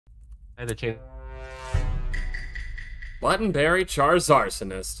I had to chase. Buttonberry Char's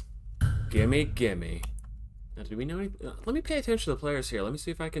Arsonist. Gimme, gimme. Now, do we know any... let me pay attention to the players here. Let me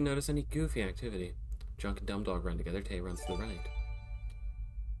see if I can notice any goofy activity. Junk and Dumb Dog run together. Tay runs to the right.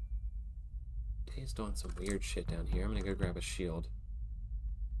 Tay's doing some weird shit down here. I'm gonna go grab a shield.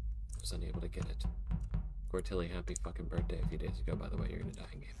 I was unable to get it. Cortilli, happy fucking birthday a few days ago, by the way. You're gonna die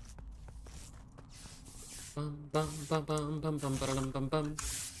in game. Bum, bum, bum, bum, bum, bum, bum, bum, bum.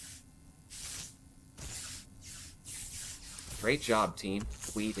 Great job, team.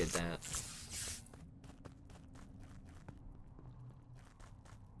 We did that.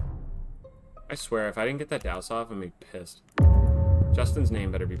 I swear, if I didn't get that douse off, I'm gonna be pissed. Justin's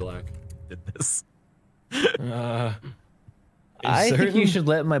name better be black. Did this. I think you should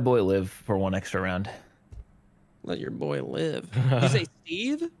let my boy live for one extra round. Let your boy live. You say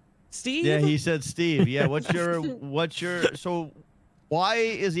Steve? Steve? Yeah, he said Steve. Yeah, what's your so why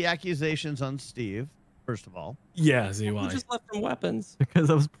is the accusations on Steve, first of all? Yeah, see why. You just left him weapons. Because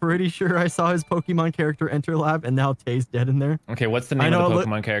I was pretty sure I saw his Pokemon character enter lab, and now Tay's dead in there. Okay, what's the name of the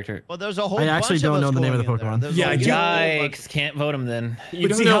Pokemon character? Well, there's a whole I actually bunch of don't us know the name of the going in Pokemon. there. Yeah, Yikes, can't vote him then.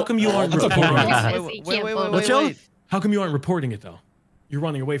 But see, how come you aren't reporting it? Wait. How come you aren't reporting it, though? You're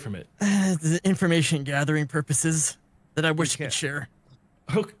running away from it. The information gathering purposes that I wish I could share.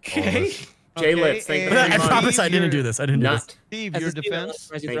 Okay. Jay Litz, thank you for I the promise month. I didn't do this. I didn't do this. Steve, As your a Steve, defense. I'm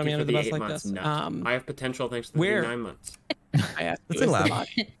surprised you Thank throw me you for under the the bus 8 like months. this. Nut. I have potential thanks to the where? 9 months. I asked It's you in this a lab. lot.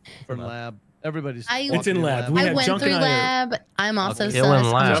 For lab. Everybody's It's in lab. We I had went Junk through and I are- lab. I'm also Okay. sus. I'm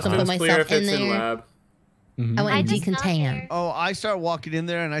just gonna Justin's put clear myself if it's in in there. lab. I went to decontam. Oh, I start walking in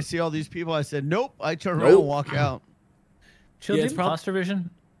there and I see all these people. I said, nope. I turn around and walk out. Chill, Yeah, do it's you prob- imposter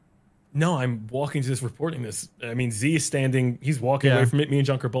vision? No, I'm walking to this, reporting this. I mean, Z is standing. He's walking away from it. Me and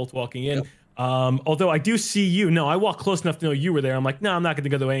Junk are both walking in. Although I do see you. No, I walk close enough to know you were there. I'm like, no, I'm not going to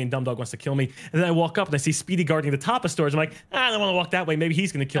go the way, and Dumb Dog wants to kill me. And then I walk up and I see Speedy guarding the top of stores. I'm like, I don't want to walk that way. Maybe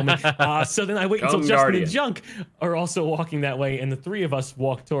he's going to kill me. So then I wait until Come Justin Guardian. and Junk are also walking that way, and the three of us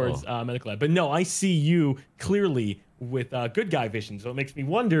walk towards medical lab. But no, I see you clearly with good guy vision. So it makes me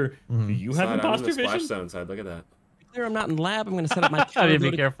wonder, do you have Slide out in imposter the splash vision? zone side. Look at that. Clear, I'm not in lab. I'm going to set up my. I need to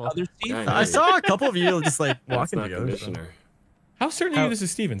be careful. Other Steve. Yeah, I saw a couple of you just like That's walking not together. so. conditioner. How certain are you this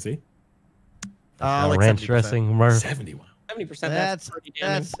is Steven, see? Like ranch 70%. dressing, Murph. 71. 70%. That's pretty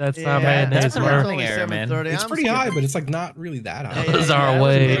damning. That's yeah, not bad. that's That's a Murph. rounding error, man. It's I'm pretty skipping. high, but it's like not really that high. This is our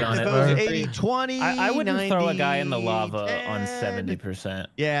way. If it was 80, 20, I wouldn't 90, throw a guy in the lava on 10. 70%.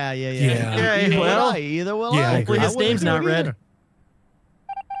 Yeah. Yeah. Either will well, I. Either will yeah, I. Hopefully his I wouldn't name's do not it red. either.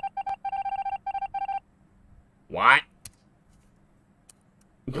 What?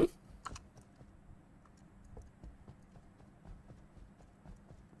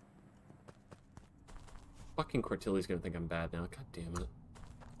 Fucking Cortilli's gonna think I'm bad now. God damn it.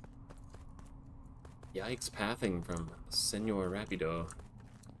 Yikes, pathing from Senor Rapido.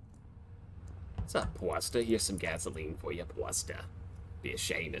 What's up, Puesta? Here's some gasoline for you, Puesta. Be a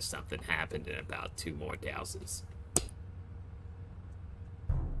shame if something happened in about 2 more douses.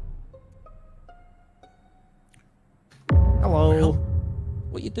 Hello.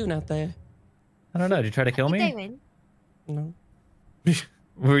 What you doing out there? I don't know. Did you try to kill me? No.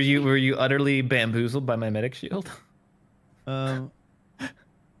 Were you utterly bamboozled by my medic shield?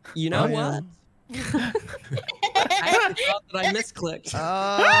 You know I what? am. I actually thought that I misclicked.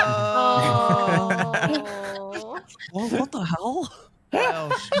 Well, what the hell? Oh,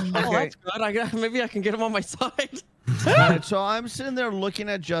 Oh, okay. that's good. Maybe I can get him on my side. All right, so I'm sitting there looking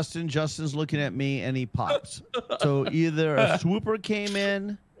at Justin. Justin's looking at me, and he pops. So either a swooper came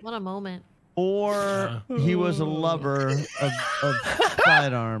in, What a moment. or he was a lover of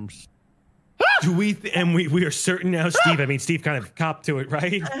sidearms. Do we we are certain now, Steve? I mean, Steve kind of copped to it,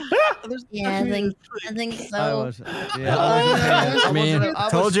 right? Yeah, I think so. I wasn't. Yeah, I wasn't. I mean,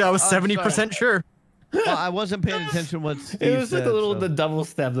 told you I was I'm 70% sorry. sure. Well, I wasn't paying attention to what Steve It was said, like the little so. the double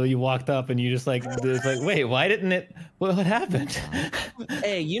step though. You walked up and you just like it's like wait, why didn't it? What happened?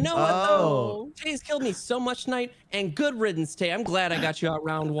 Hey, you know what Oh. though? Tay's killed me so much tonight, and good riddance, Tay. I'm glad I got you out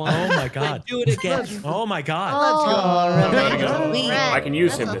round 1. Oh my God. Do it again. Oh my God. I can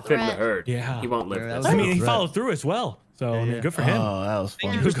use him to thin the herd. Yeah. He won't live Yeah, this. that I mean, he Right. followed through as well. So I mean, good for him. Oh, that was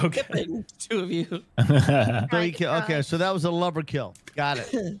Thank fun. you for Okay. skipping, 2 of you. So he okay, so that was a lover kill. Got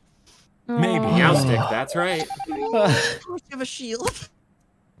it. Maybe. Meow stick, that's right. You have a shield.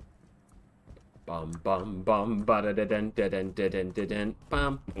 Bum bum bum ba da da dun da dun da dun da dun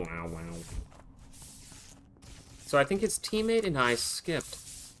bum wow wow. So I think his teammate and I skipped.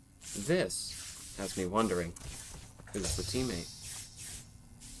 This has me wondering who's the teammate.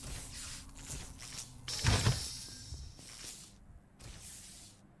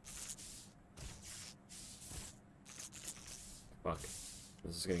 fuck.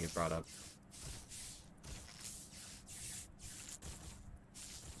 This is gonna get brought up.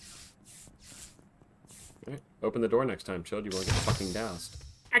 Alright, open the door next time, Chilled. You won't get fucking doused.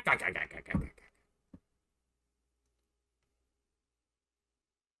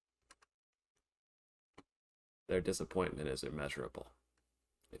 Their disappointment is immeasurable.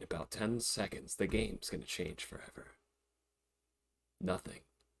 In about 10 seconds, the game's gonna change forever. Nothing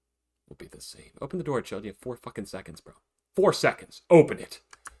will be the same. Open the door, Chilled. You have 4 fucking seconds, bro. 4 seconds. Open it.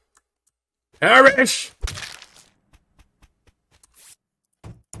 Perish!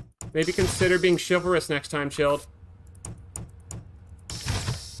 Maybe consider being chivalrous next time, Chilled.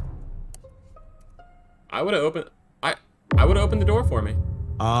 I would have opened. I would have opened the door for me.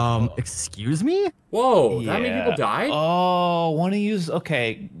 Excuse me? Whoa, that many people died? Oh, want to use?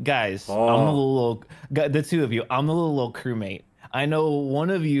 Okay, guys, I'm the little, the two of you. I'm the little crewmate. I know one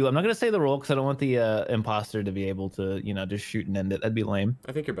of you. I'm not gonna say the role because I don't want the imposter to be able to, you know, just shoot and end it. That'd be lame.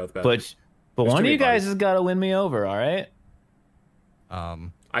 I think you're both bad. But one of you guys has got to win me over. All right.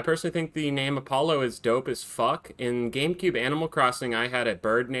 I personally think the name Apollo is dope as fuck. In GameCube Animal Crossing, I had a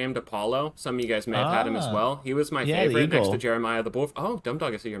bird named Apollo. Some of you guys may have had him as well. He was my favorite next to Jeremiah the Wolf. Oh, Dumb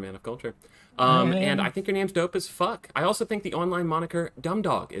Dog, I see you're a man of culture. And I think your name's dope as fuck. I also think the online moniker Dumb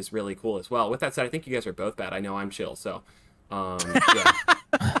Dog is really cool as well. With that said, I think you guys are both bad. I know I'm chill, so yeah.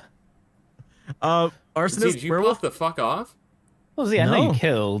 Arsonist, did you pop the fuck off? Well, see, I know you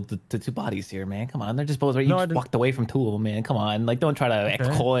killed the 2 bodies here, man. Come on, they're just both right. You just walked away from 2 of them, man. Come on, like don't try to act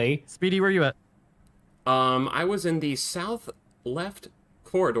coy. Speedy, where you at? I was in the south left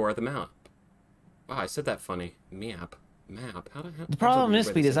corridor of the map. Wow, I said that funny. Map. The problem is,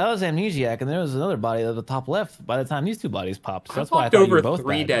 Speedy, is I was amnesiac, and there was another body at the top left by the time these 2 bodies popped. So that's why I thought you were both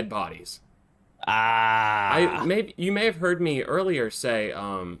three bad. dead bodies. You may have heard me earlier say,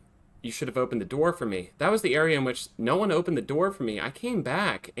 you should have opened the door for me. That was the area in which no one opened the door for me. I came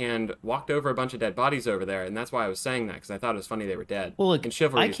back and walked over a bunch of dead bodies over there, and that's why I was saying that, because I thought it was funny they were dead. Well, look,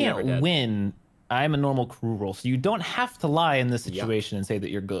 I can't win. I'm a normal crew role, so you don't have to lie in this situation and say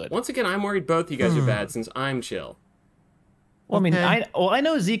that you're good. Once again, I'm worried both you guys are bad, since I'm chill. Well, I mean, I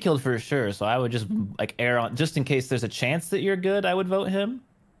know Z killed for sure, so I would just like err on, just in case there's a chance that you're good, I would vote him.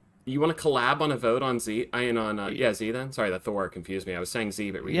 You want to collab on a vote on Z? Z then? Sorry, that Thor confused me. I was saying Z,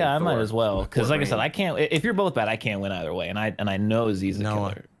 but I might as well, because like I said, I can't. If you're both bad, I can't win either way, and I know Z's a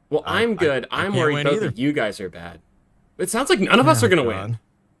killer. Well, I'm good. I'm worried both of you guys are bad. It sounds like none of us are gonna win.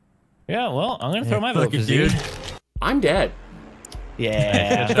 Yeah, well, I'm gonna throw my vote for Z. I'm dead.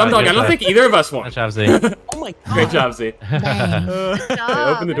 Yeah. Dumb Dog, I don't think either of us won. Good job, Z. Oh my god. Great job, Z.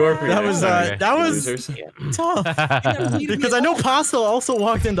 Open the door for you. That was tough. Because I know Pasta also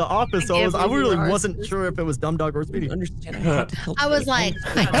walked into office, so I really wasn't sure if it was Dumb Dog or Speedy. I was like,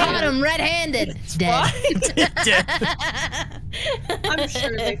 I caught him red-handed. Dead. I'm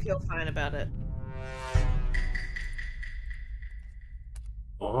sure they feel fine about it.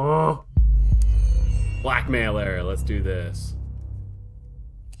 Oh. Blackmailer, let's do this.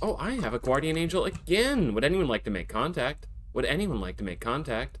 Oh, I have a guardian angel again. Would anyone like to make contact?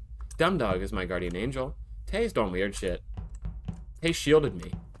 Dumb Dog is my guardian angel. Tay's doing weird shit. Tay shielded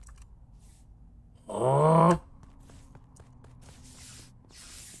me. Oh.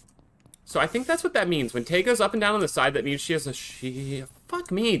 So I think that's what that means. When Tay goes up and down on the side, that means she has a she.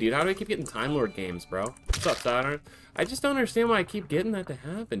 Fuck me, dude. How do I keep getting Time Lord games, bro? What's up, Saturn? I just don't understand why I keep getting that to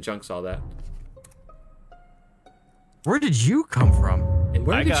happen. Junk saw that. Where did you come from? And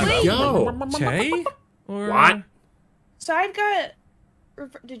where did you go? Tay? What? Side got.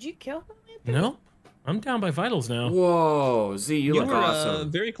 Did you kill him? No, I'm down by vitals now. Whoa, Z, you look were,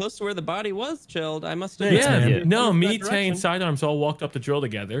 awesome. Very close to where the body was, Chilled. I must have. Yeah, no, me, Tay, and Sidearms all walked up the drill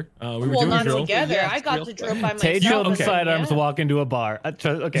together. We were doing not drill. together. Yeah, I got to drill by myself. Tay, Chilled, and Sidearms walk into a bar.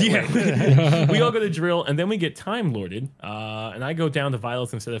 Okay. Yeah. We all go to drill, and then we get Time Lorded. And I go down to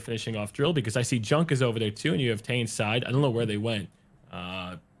vitals instead of finishing off drill because I see Junk is over there too, and you have Tay and Side. I don't know where they went.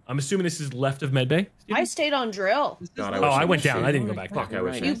 I'm assuming this is left of medbay. I stayed on drill. God, I went down. I didn't go back. Fuck, I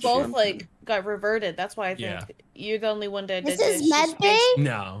wish You both like got reverted. That's why I think you're the only one dead. This is medbay?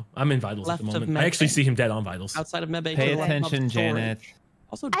 No, I'm in vitals Left at the of moment. medbay. I actually see him dead on vitals. Outside of medbay. Pay attention, Janet.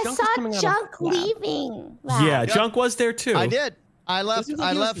 Also, I Junk is coming saw out Junk of lab. leaving. Yeah, Junk was there too. I did. I left. This is like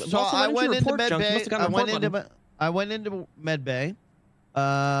I he was- left. So also, I why didn't you went into report, Junk? You must medbay. have gotten a report button. I went into medbay.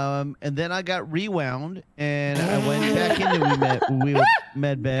 And then I got rewound, and I went back into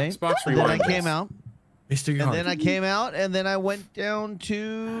medbay. Xbox And then I rewind came this. out. Mr. And then I came out, and then I went down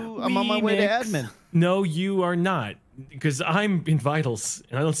to. I'm on my way to admin. No, you are not, because I'm in vitals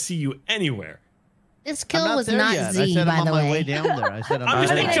and I don't see you anywhere. This kill was not yet. Z, I said by I'm the on my way. way down there. I said I'm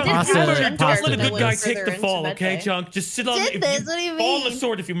just saying, Junk, I if you did murdered, tell don't let a that good guy went take further the into fall, med okay, bay. Junk? Just sit on Did if this? you What do you fall on the mean?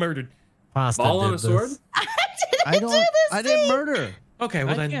 sword if you murdered. Pasta Fall on did a sword? this. I didn't murder. Okay,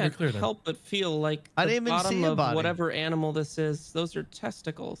 well I then you're can't clear then. help but feel like I the didn't even bottom see a of body. whatever animal this is, those are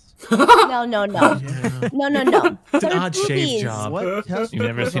testicles. No, no, no. Yeah. No, no, no. It's an They're odd shave boobies. job. What test? You've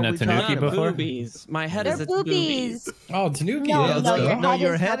never seen a tanuki before? Boobies. My head They're is its boobies. boobies. Oh, Tanuki. No, Yeah, let's no, go. your No, head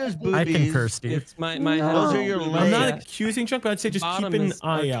your is head not is the boobies. I concur, Steve. It's my No. head. Those is are your boobies. I'm not legs. accusing Junk, but I'd say just Bottom keep an is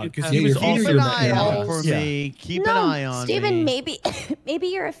eye our out two because testicles. he was Yeah, your Keep also an your eye bad out ass. for Yeah. me. Keep no, an eye on Steven, me. maybe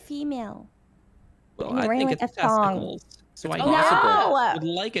you're a female. Well, You're I wearing think like it's a thong. testicles. So I No. would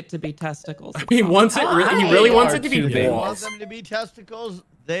like it to be testicles. I mean, once it he really wants it to be Two If you want balls. them to be testicles,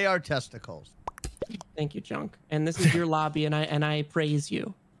 they are testicles. Thank you, Junk. And this is your lobby, and I praise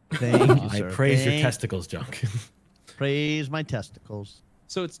you. Thank you, I sir. praise your Thank- testicles, Junk. Praise my testicles.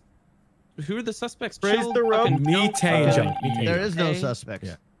 So it's who are the suspects? Praise Chill, the rub. fucking Me, Junk, Tay, and Junk. Me, Tay, and There Junk. is no Okay. suspects.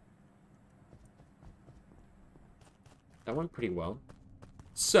 Yeah. That went pretty well.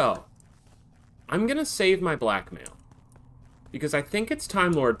 So, I'm gonna save my blackmail. Because I think it's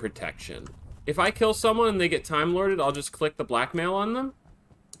Time Lord protection. If I kill someone and they get Time Lorded, I'll just click the blackmail on them.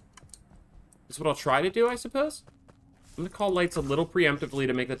 That's what I'll try to do, I suppose. I'm gonna call lights a little preemptively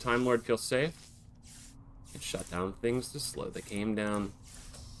to make the Time Lord feel safe. And shut down things to slow the game down.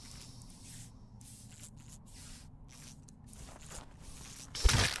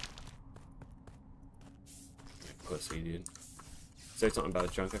 Pussy, dude. Say something about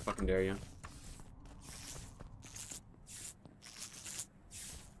it, Junk. I fucking dare you.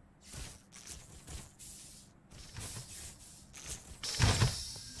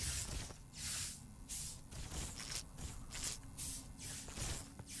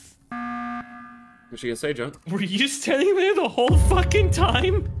 What's she gonna say, Junk? Were you standing there the whole fucking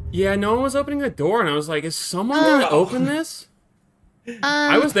time? Yeah, no one was opening the door, and I was like, is someone gonna open this?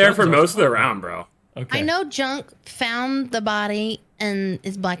 I was there for most of the round, bro. Okay. I know Junk found the body and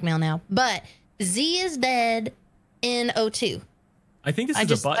is blackmail now, but Z is dead in O2. I think this I is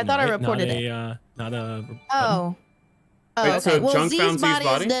just- a I button, thought I right? reported not it. not a button. Oh. Oh, Wait, okay. so Well, Junk Z's found Z's body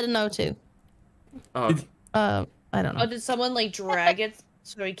body? is dead in O2. Oh, I don't know. Oh, did someone like drag it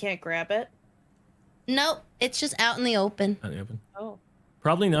so he can't grab it? Nope, it's just out in the open. Out in the open. Oh.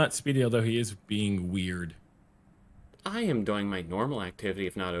 Probably not Speedy, although he is being weird. I am doing my normal activity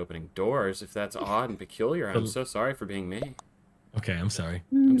if not opening doors. If that's odd and peculiar, I'm so sorry for being me. Okay, I'm sorry.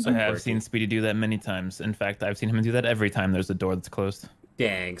 I'm so I have quirky. seen Speedy do that many times. In fact, I've seen him do that every time there's a door that's closed.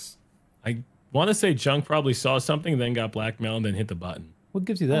 Thanks. I want to say Junk probably saw something, then got blackmailed, and then hit the button. What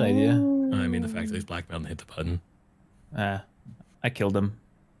gives you that idea? I mean, the fact that he's blackmailed and hit the button. I killed him.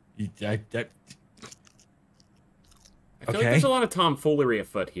 I feel Okay. like there's a lot of tomfoolery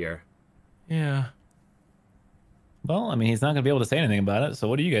afoot here. Yeah. Well, I mean, he's not gonna be able to say anything about it. So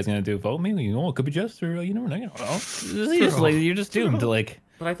what are you guys gonna do? Vote me? You know, it could be just, or you never know. You're just doomed to like.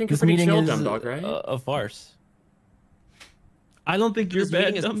 But I think you're This pretty meeting chill, is dumb dog, right? a farce. I don't think you're This bad.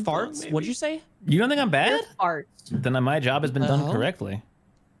 meeting is dumb farts. dog, What'd you say? You don't think I'm bad? Art. Then my job has been done Uh-huh. correctly.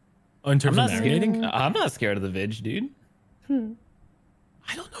 In terms I'm of not navigating? scared. I'm not scared of the Vig, dude. I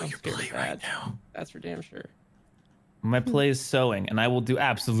don't know your scared of play that. right now. That's for damn sure. My play is sewing, and I will do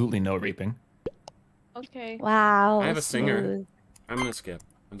absolutely no reaping. Okay. Wow. I have a singer. smooth. I'm gonna skip.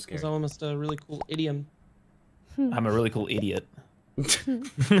 I'm scared. It's almost a really cool idiom. I'm a really cool idiot.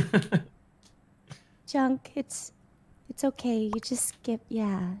 Junk, it's okay. You just skip.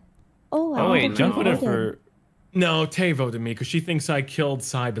 Yeah. Oh. Oh wait, no. Junk voted voted. for. No, Tay voted me because she thinks I killed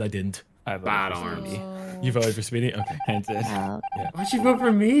Sai, but I didn't. I voted Bad for arms. Speedy. You voted for Speedy? Okay. I did. Why'd you vote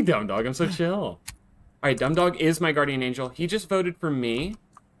for me, dumb dog? I'm so chill. Alright, dumb dog is my guardian angel. He just voted for me. I'm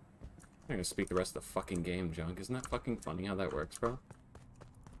not gonna speak the rest of the fucking game, Junk. Isn't that fucking funny how that works, bro?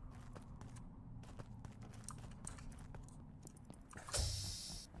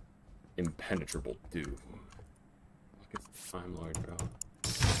 Impenetrable doom. Look at the Time Lord, bro.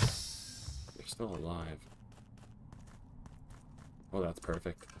 You're still alive. Oh, that's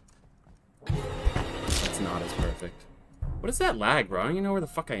perfect. That's not as perfect. What is that lag, bro? I don't even know where the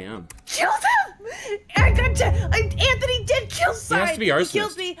fuck I am. Killed him! Anthony did kill Side. He has to be He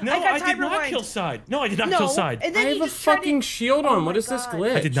killed Arsonist. me. No, I got I did time not rewind. kill Side. No, I did not No, kill Side. and I then have he a just tried fucking to... shield Oh on. What my is this God.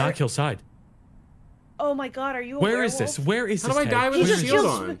 glitch? I did not kill Side. Oh my God, are you a Where is werewolf? this? Where is How this? do I Tay? die with He a just shield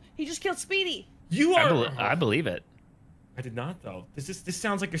killed. on? He just killed Speedy. You are. I believe it. I did not though. This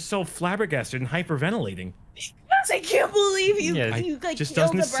sounds like you're so flabbergasted and hyperventilating. I can't believe you. Yeah, you like just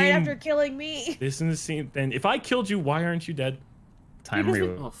killed him doesn't right seem- after killing me. This is the scene. Then if I killed you, why aren't you dead?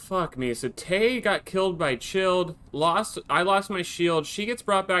 Oh fuck me! So Tay got killed by Chilled. I lost my shield. She gets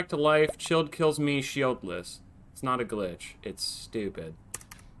brought back to life. Chilled kills me shieldless. It's not a glitch. It's stupid.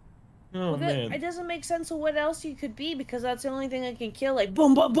 Oh man! It doesn't make sense of what else you could be because that's the only thing I can kill. Like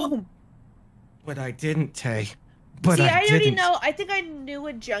boom, boom, boom. But I didn't, Tay. But See, I already didn't. know. I think I knew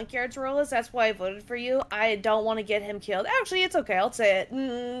what Junkyard's role is. That's why I voted for you. I don't want to get him killed. Actually, it's okay. I'll say it.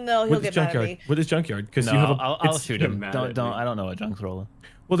 No, he'll get mad at me. What is Junkyard? Because no, you have I'll shoot him. I don't know what Junk's role is.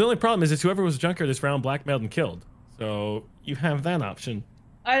 Well, the only problem is whoever was Junkyard this round blackmailed and killed. So you have that option.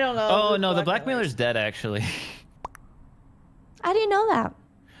 I don't know. Oh no, the blackmailer's dead actually. I didn't know that.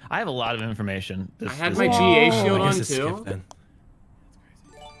 I have a lot of information. I had my GA shield on too. Skip,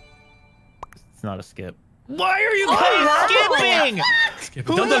 it's not a skip. Why are you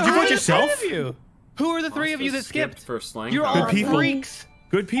skipping? Dum Dum, you vote yourself? Who are the three of you that skipped? For slang. You're all freaks.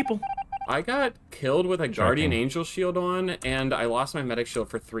 Good people. I got killed with a Guardian Angel shield on, and I lost my medic shield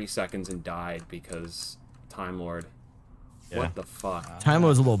for 3 seconds and died because Time Lord. Yeah. What the fuck? Time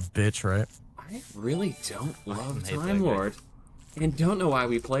Lord's a little bitch, right? I really don't love Time Lord, and don't know why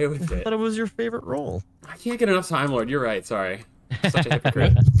we play with it. I thought it was your favorite role. I can't get enough Time Lord. You're right. Sorry. Such a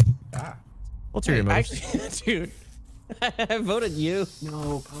hypocrite. What's your emotion? Actually, dude, I voted you.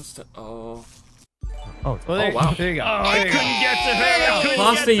 No, Pasta. Oh. Oh, wow. There you go. Oh, I couldn't get to her.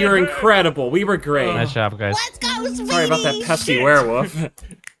 Pasta, you're incredible. We were great. Nice job, guys. Let's go, Speedy. Sorry about that pesky werewolf.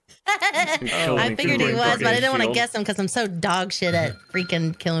 I figured he was, but I didn't want to guess him because I'm so dog shit at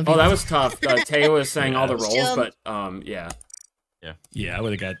freaking killing people. Oh, that was tough. Teo was saying all the rolls, but yeah. Yeah, I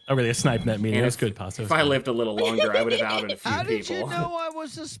would have got sniped in that meeting. That was good, Pasta. If I lived a little longer, I would have outed a few people. How did you know I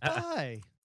was a spy?